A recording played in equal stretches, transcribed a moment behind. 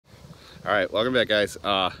All right, welcome back, guys.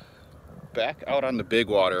 Back out on the big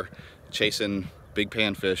water, chasing big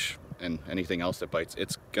panfish and anything else that bites.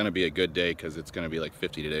 It's gonna be a good day because it's gonna be like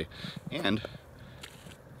 50 today. And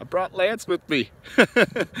I brought Lance with me.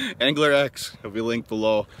 Angler X, he'll be linked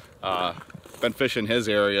below. Been fishing his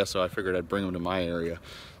area, so I figured I'd bring him to my area.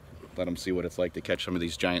 Let him see what it's like to catch some of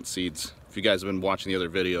these giant seeds. If you guys have been watching the other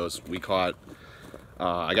videos, we caught,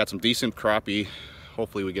 I got some decent crappie.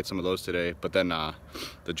 Hopefully we get some of those today, but then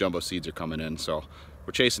the jumbo seeds are coming in, so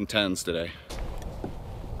we're chasing 10s today.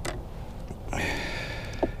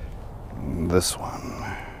 This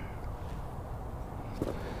one.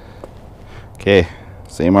 Okay,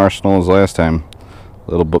 same arsenal as last time.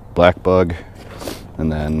 Little black bug, and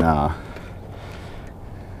then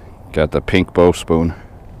got the pink bow spoon.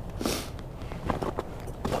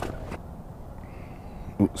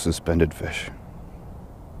 Ooh, suspended fish.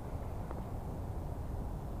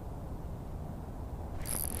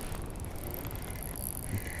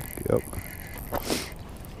 Yep.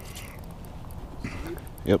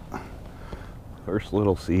 Yep. First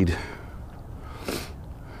little seed.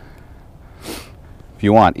 If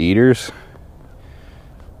you want eaters,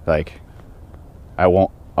 like, I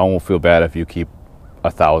won't feel bad if you keep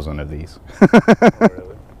 1,000 of these.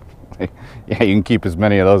 Yeah, you can keep as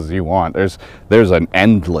many of those as you want. There's an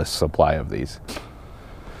endless supply of these.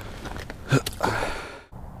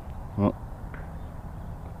 Well,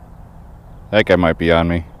 that guy might be on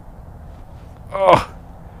me. Oh,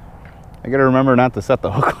 I gotta remember not to set the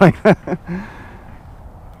hook like that.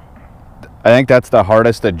 I think that's the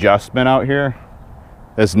hardest adjustment out here,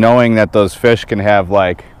 is knowing that those fish can have,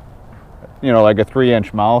 like, you know, like a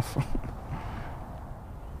 3-inch mouth.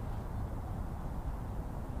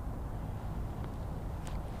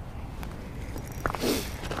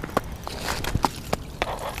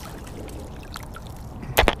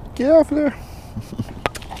 Get off there.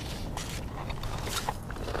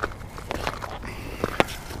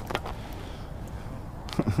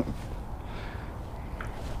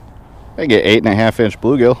 I get 8.5-inch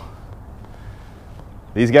bluegill.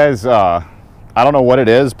 These guys, I don't know what it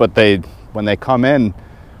is, but when they come in,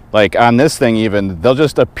 like on this thing even, they'll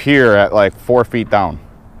just appear at like 4 feet down.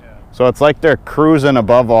 Yeah. So it's like they're cruising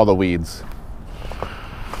above all the weeds.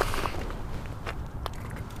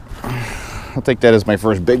 I'll take that as my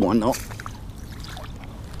first big one though.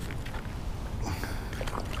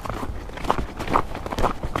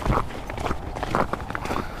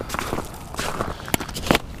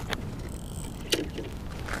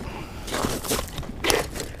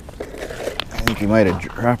 I think he might have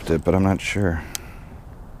dropped it, but I'm not sure.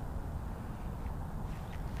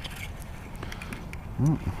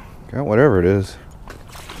 Got whatever it is.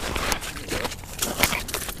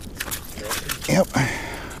 Yep.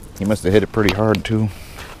 He must have hit it pretty hard too.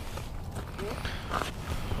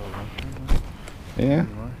 Yeah.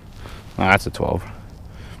 Oh, that's a 12.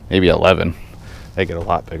 Maybe 11. They get a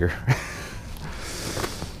lot bigger.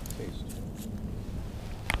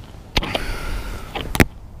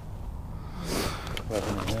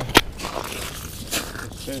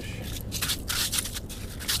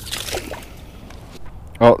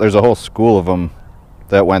 Oh, there's a whole school of them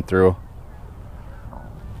that went through.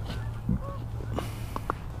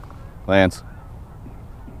 Lance.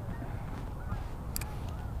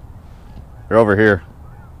 They're over here.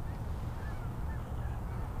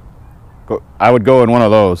 I would go in one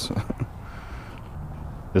of those.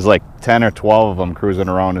 There's like 10 or 12 of them cruising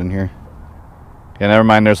around in here. Yeah, never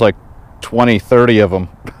mind, there's like 20, 30 of them.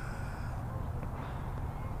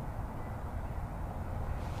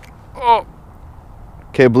 Oh.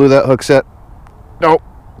 Okay, blew that hook set. Nope,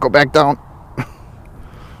 go back down.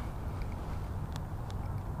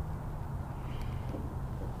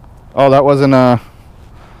 Oh, that wasn't a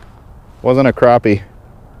crappie.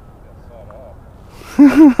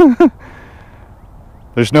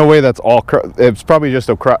 There's no way that's all it's probably just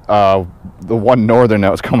the one northern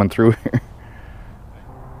that was coming through here.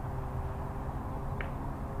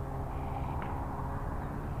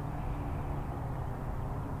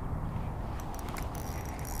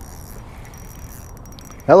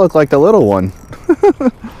 That looked like the little one.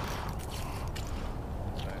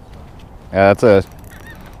 Yeah, that's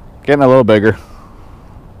getting a little bigger.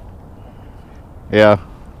 Yeah.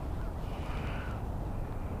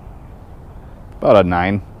 About a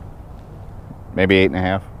 9. Maybe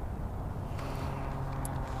 8.5.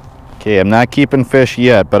 Okay, I'm not keeping fish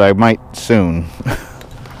yet, but I might soon.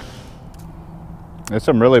 There's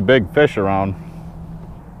some really big fish around.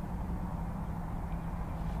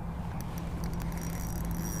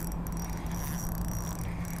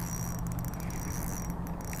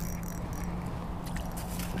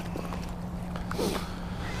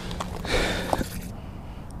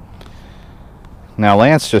 Now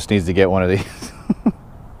Lance just needs to get one of these.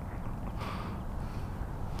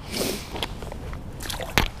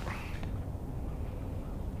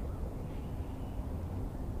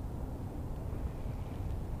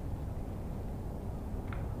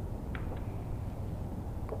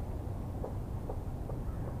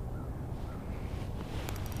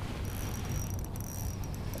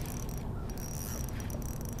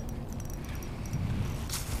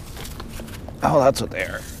 Oh, that's what they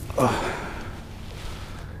are. Ugh.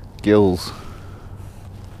 Gills.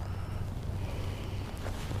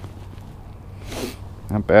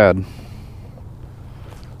 Not bad.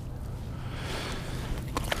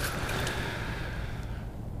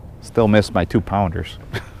 Still miss my 2-pounders.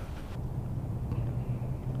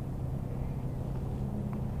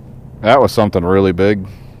 That was something really big.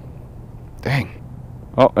 Dang.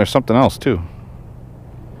 Oh, there's something else too.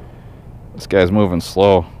 This guy's moving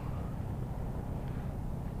slow.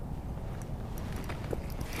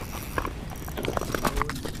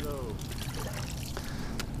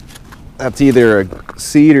 That's either a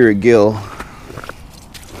seed or a gill.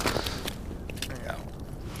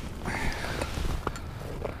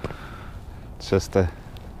 It's just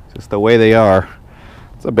the way they are.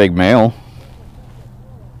 It's a big male.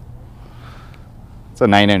 It's a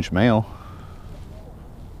 9-inch male.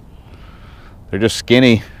 They're just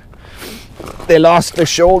skinny. They lost their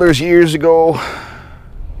shoulders years ago.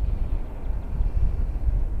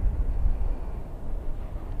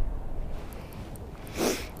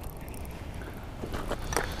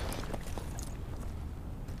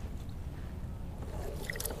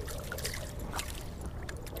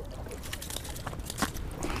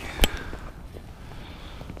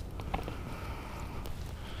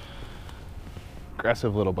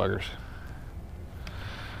 Aggressive little buggers.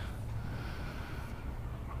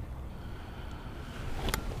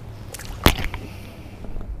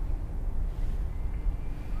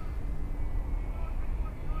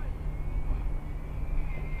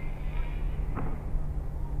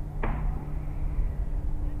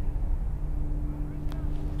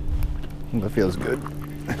 That feels good.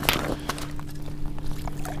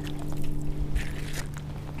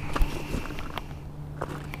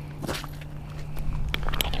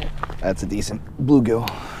 That's a decent bluegill.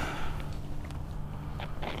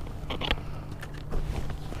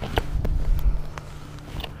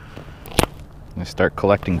 I start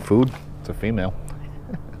collecting food. It's a female.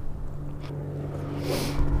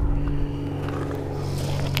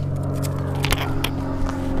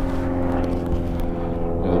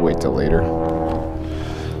 We'll wait till later.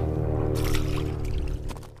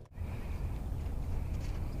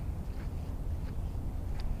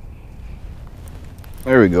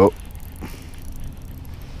 There we go.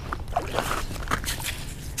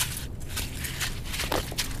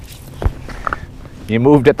 You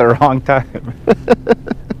moved at the wrong time.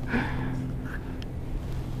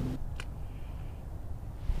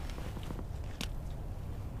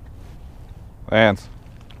 Lance,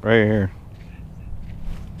 right here.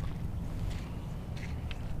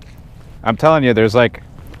 I'm telling you, there's like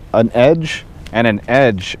an edge and an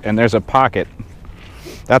edge, and there's a pocket.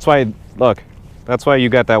 That's why, look, that's why you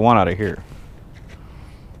got that one out of here.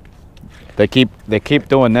 They keep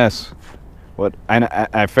doing this. What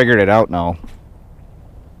I figured it out now.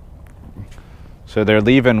 So they're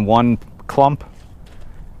leaving one clump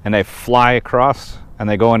and they fly across and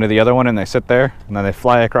they go into the other one and they sit there and then they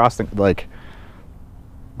fly across like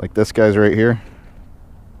this guy's right here.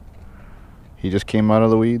 He just came out of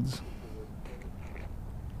the weeds.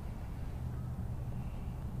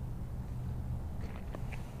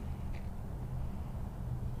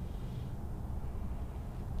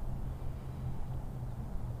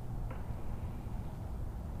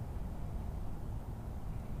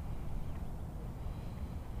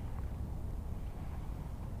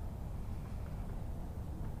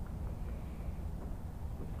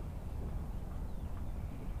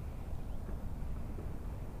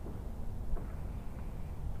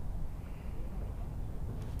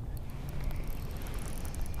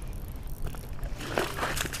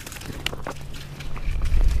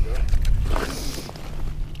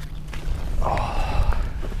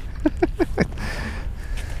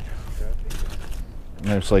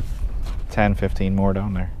 There's like 10, 15 more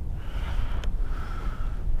down there.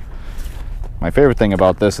 My favorite thing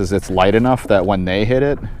about this is it's light enough that when they hit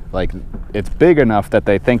it, like it's big enough that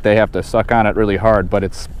they think they have to suck on it really hard, but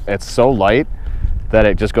it's so light that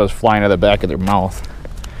it just goes flying to the back of their mouth.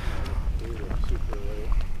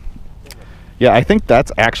 Yeah, I think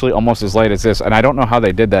that's actually almost as light as this, and I don't know how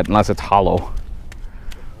they did that unless it's hollow.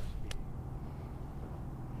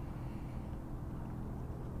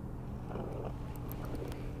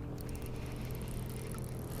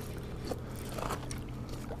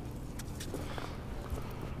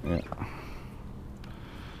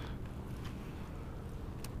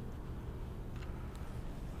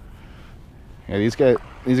 Yeah, these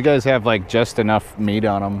guys have like just enough meat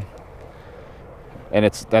on them, and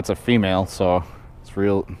that's a female, so it's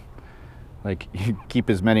real. Like, you keep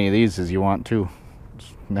as many of these as you want to.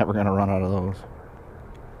 It's never gonna run out of those.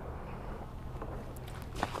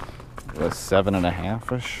 A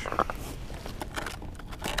 7.5-ish,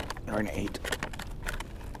 or an 8.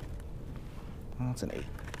 Oh, that's an 8.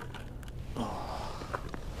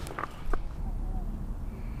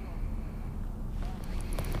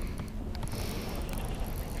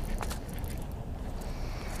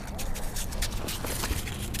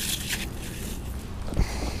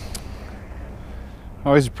 I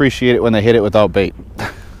always appreciate it when they hit it without bait.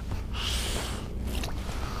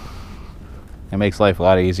 It makes life a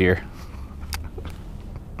lot easier.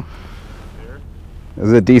 This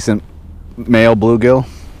is a decent male bluegill.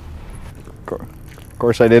 Of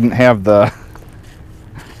course, I didn't have the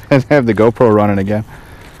GoPro running again.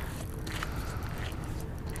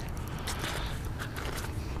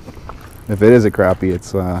 If it is a crappie,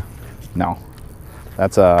 it's no,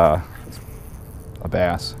 that's a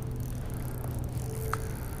bass.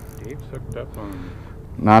 Dave's hooked up on.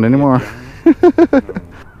 Not anymore. No.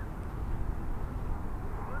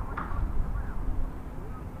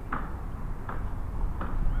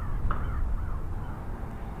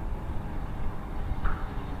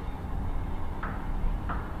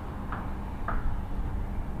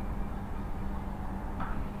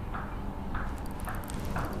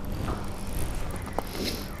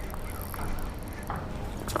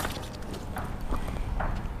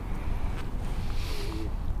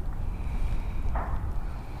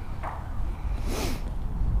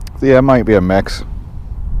 Yeah, it might be a mix.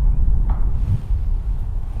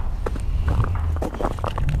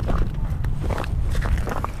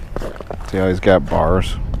 See how he's got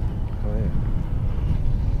bars. Oh yeah.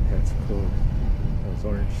 That's cool. Those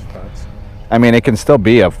orange spots. I mean, it can still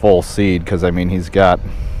be a full seed because I mean he's got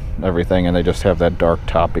everything, and they just have that dark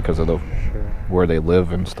top because of the where they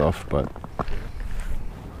live and stuff. But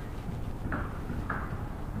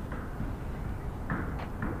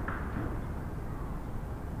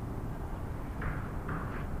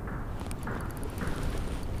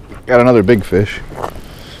got another big fish.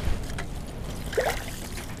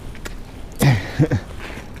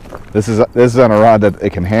 This is on a rod that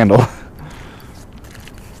it can handle.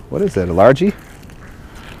 What is that? A largie?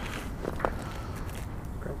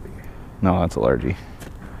 No, that's a largie.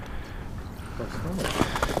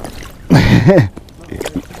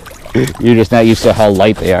 You're just not used to how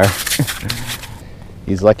light they are.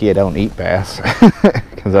 He's lucky I don't eat bass,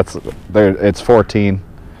 because it's 14,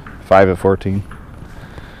 5 at 14.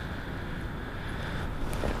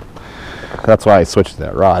 That's why I switched to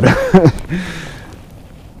that rod.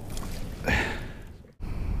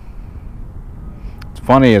 It's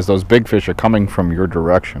funny is those big fish are coming from your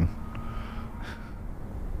direction.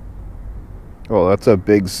 Oh, that's a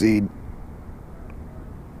big seed.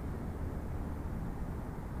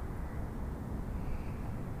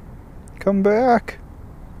 Come back.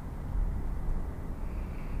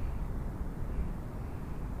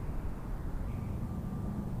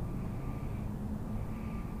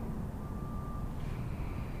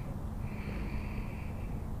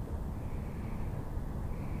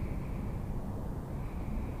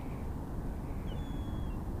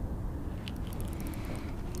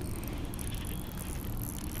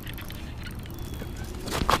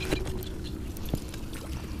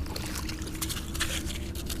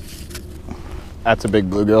 That's a big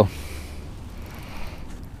bluegill.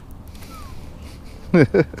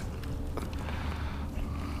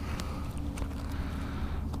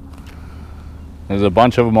 There's a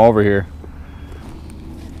bunch of them over here.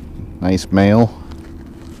 Nice male.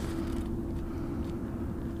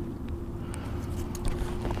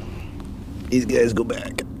 These guys go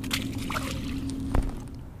back.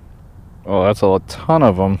 Oh, that's a ton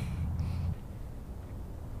of them.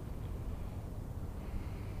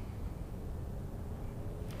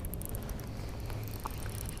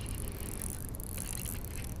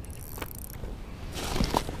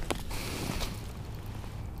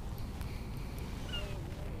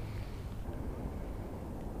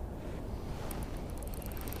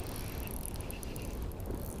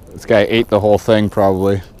 This guy ate the whole thing,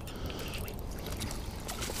 probably.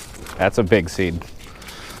 That's a big seed.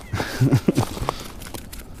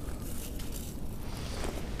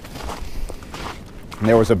 And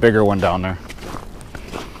there was a bigger one down there.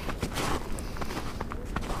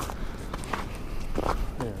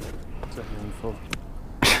 Yeah, it's a handful.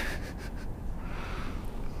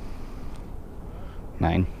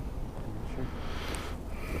 9. Sure.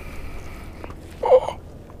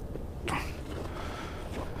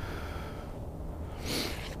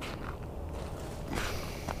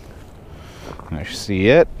 I see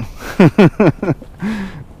it.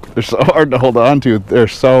 They're so hard to hold on to. They're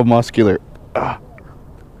so muscular.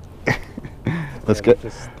 Let's get.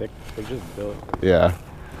 They're just thick. They're just built. Yeah.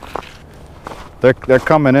 They're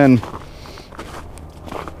coming in.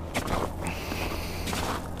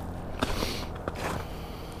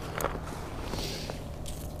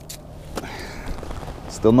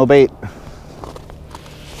 Still no bait.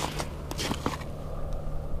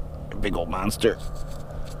 Big old monster.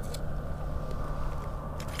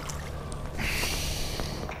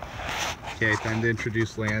 Okay, time to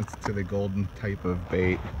introduce Lance to the golden type of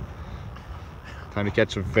bait. Time to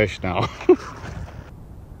catch some fish now.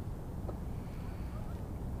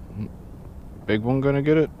 Big one gonna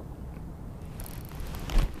get it?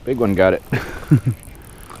 Big one got it.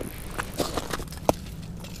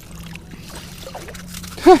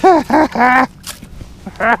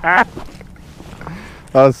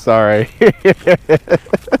 Oh, sorry.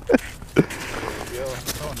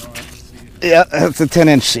 Yeah, that's a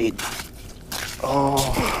 10-inch seed. Oh,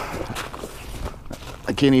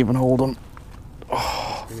 I can't even hold him.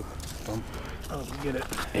 Oh. Get it.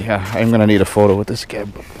 Yeah, I'm gonna need a photo with this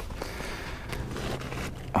kid.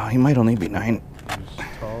 He might only be 9. He's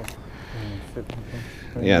tall.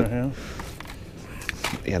 Yeah.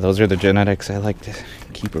 Yeah, those are the genetics I like to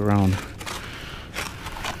keep around.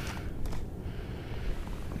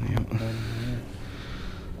 Yep.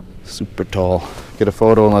 Super tall. Get a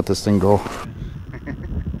photo and let this thing go. That's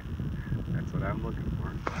what I'm looking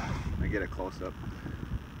for. I get a close up.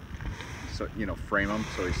 So, you know, frame him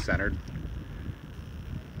so he's centered.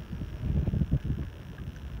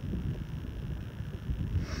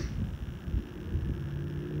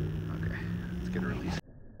 Okay, let's get a release.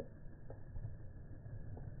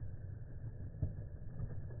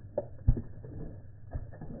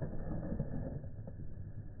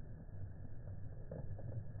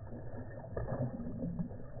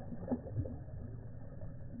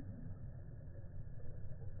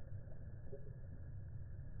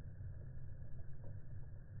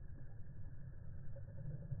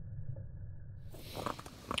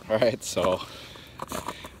 Alright, so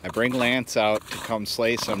I bring Lance out to come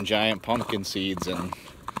slay some giant pumpkin seeds, and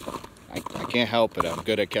I can't help it, I'm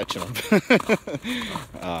good at catching them.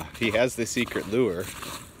 He has the secret lure.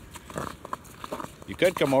 You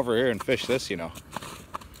could come over here and fish this, you know.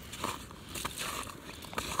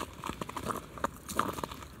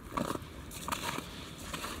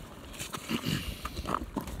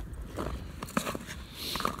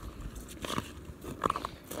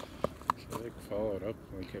 Follow it up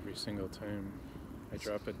like every single time I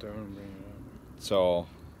drop it down and bring it up. So,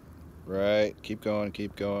 right, keep going,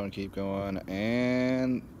 keep going, keep going,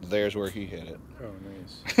 and there's where he hit it. Oh,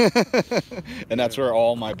 nice. And that's where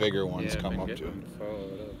all my bigger ones come up to. Follow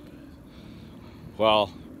it up.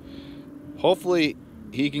 Well, hopefully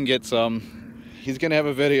he can get some. He's gonna have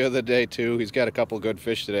a video of the day too. He's got a couple good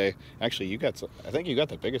fish today. Actually, you got some, I think you got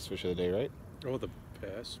the biggest fish of the day, right? Oh, the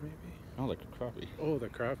bass maybe? Oh, the crappie. Oh, the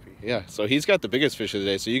crappie. Yeah, so he's got the biggest fish of the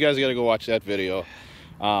day. So you guys got to go watch that video.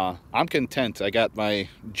 I'm content. I got my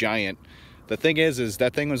giant. The thing is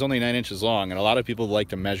that thing was only 9 inches long, and a lot of people like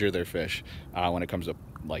to measure their fish when it comes to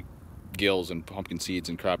like gills and pumpkin seeds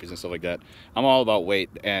and crappies and stuff like that. I'm all about weight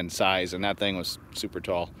and size, and that thing was super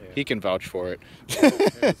tall. Yeah. He can vouch for it.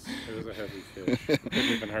 It was a heavy fish. You couldn't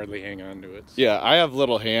even hardly hang on to it. So. Yeah, I have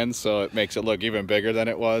little hands, so it makes it look even bigger than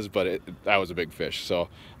it was, but that was a big fish. So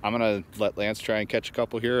I'm going to let Lance try and catch a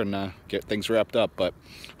couple here and get things wrapped up. But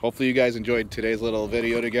hopefully you guys enjoyed today's little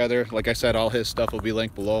video together. Like I said, all his stuff will be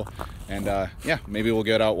linked below. And yeah, maybe we'll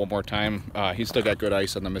get out one more time. He's still got good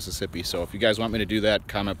ice on the Mississippi, so if you guys want me to do that,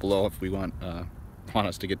 comment below if we want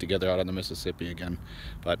us to get together out on the Mississippi again.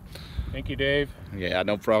 But thank you, Dave. Yeah,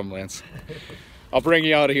 no problem, Lance. I'll bring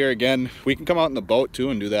you out of here again. We can come out in the boat too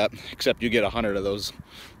and do that, except you get 100 of those.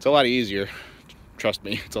 It's a lot easier. Trust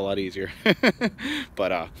me, it's a lot easier.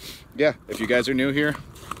 But yeah, if you guys are new here,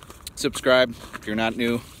 subscribe. If you're not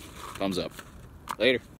new, thumbs up. Later.